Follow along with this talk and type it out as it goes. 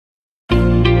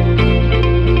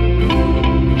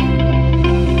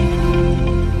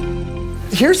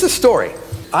here's the story.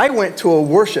 I went to a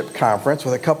worship conference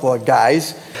with a couple of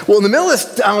guys. Well, in the middle of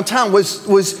this downtown was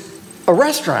a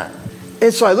restaurant.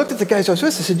 And so I looked at the guys I was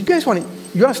with. I said, you guys want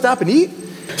to stop and eat?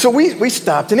 So we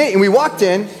stopped and ate. And we walked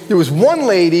in. There was one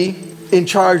lady in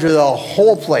charge of the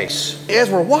whole place. As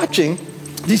we're watching,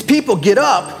 these people get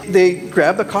up. They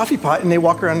grab a coffee pot and they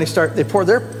walk around. They pour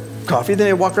their coffee. Then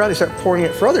they walk around. They start pouring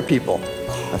it for other people.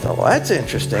 I thought, well, that's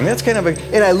interesting. That's kind of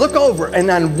and I look over,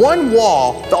 and on one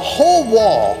wall, the whole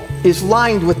wall is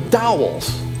lined with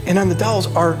dowels. And on the dowels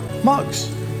are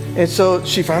mugs. And so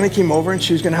she finally came over and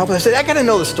she was going to help us. I said, I got to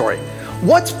know the story.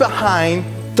 What's behind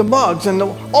the mugs?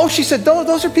 Oh, she said,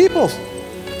 those are people's.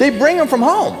 They bring them from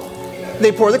home.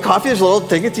 They pour the coffee. There's a little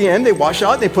thing at the end. They wash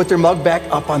out. They put their mug back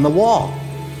up on the wall.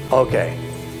 Okay,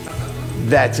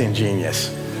 that's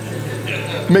ingenious.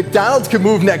 McDonald's could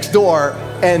move next door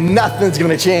and nothing's going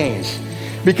to change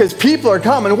because people are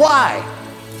coming. Why?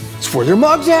 It's where their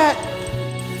mug's at.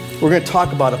 We're going to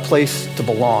talk about a place to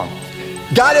belong.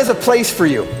 God has a place for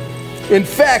you. In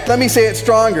fact, let me say it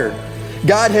stronger.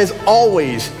 God has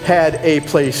always had a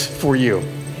place for you.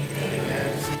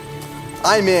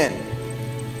 I'm in.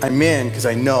 I'm in because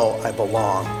I know I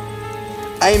belong.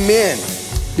 I'm in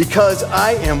because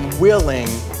I am willing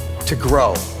to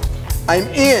grow. I'm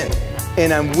in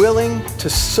and I'm willing to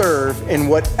serve in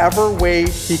whatever way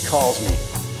He calls me.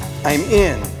 I'm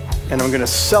in and I'm going to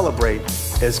celebrate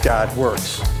as God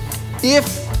works.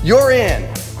 If you're in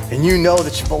and you know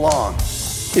that you belong,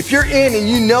 if you're in and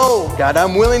you know, God,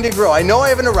 I'm willing to grow. I know I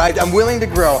haven't arrived. I'm willing to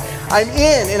grow. I'm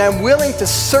in and I'm willing to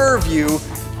serve you,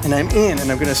 and I'm in and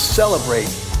I'm going to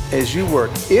celebrate as you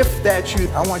work. If that's you,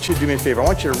 I want you to do me a favor. I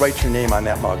want you to write your name on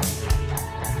that mug.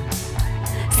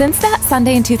 Since that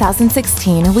Sunday in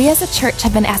 2016, we as a church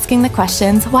have been asking the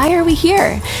questions, why are we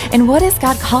here? And what is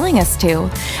God calling us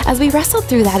to? As we wrestled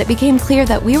through that, it became clear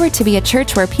that we were to be a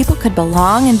church where people could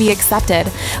belong and be accepted,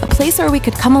 a place where we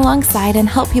could come alongside and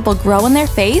help people grow in their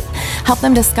faith, help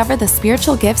them discover the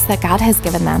spiritual gifts that God has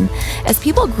given them. As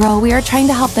people grow, we are trying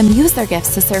to help them use their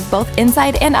gifts to serve both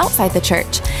inside and outside the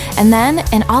church. And then,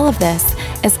 in all of this,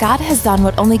 as God has done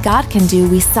what only God can do,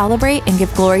 we celebrate and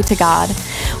give glory to God.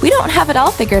 We don't have it all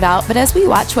figured out, but as we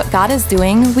watch what God is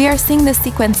doing, we are seeing this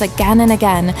sequence again and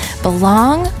again.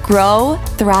 Belong, grow,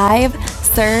 thrive,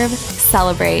 serve,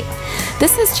 celebrate.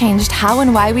 This has changed how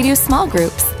and why we do small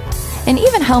groups, and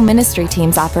even how ministry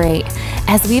teams operate.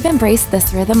 As we've embraced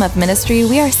this rhythm of ministry,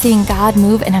 we are seeing God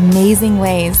move in amazing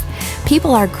ways.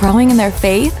 People are growing in their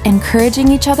faith, encouraging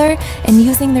each other, and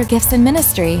using their gifts in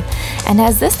ministry. And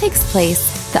as this takes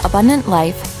place, the abundant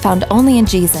life found only in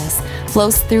Jesus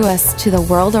flows through us to the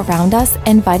world around us,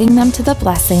 inviting them to the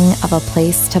blessing of a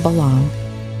place to belong.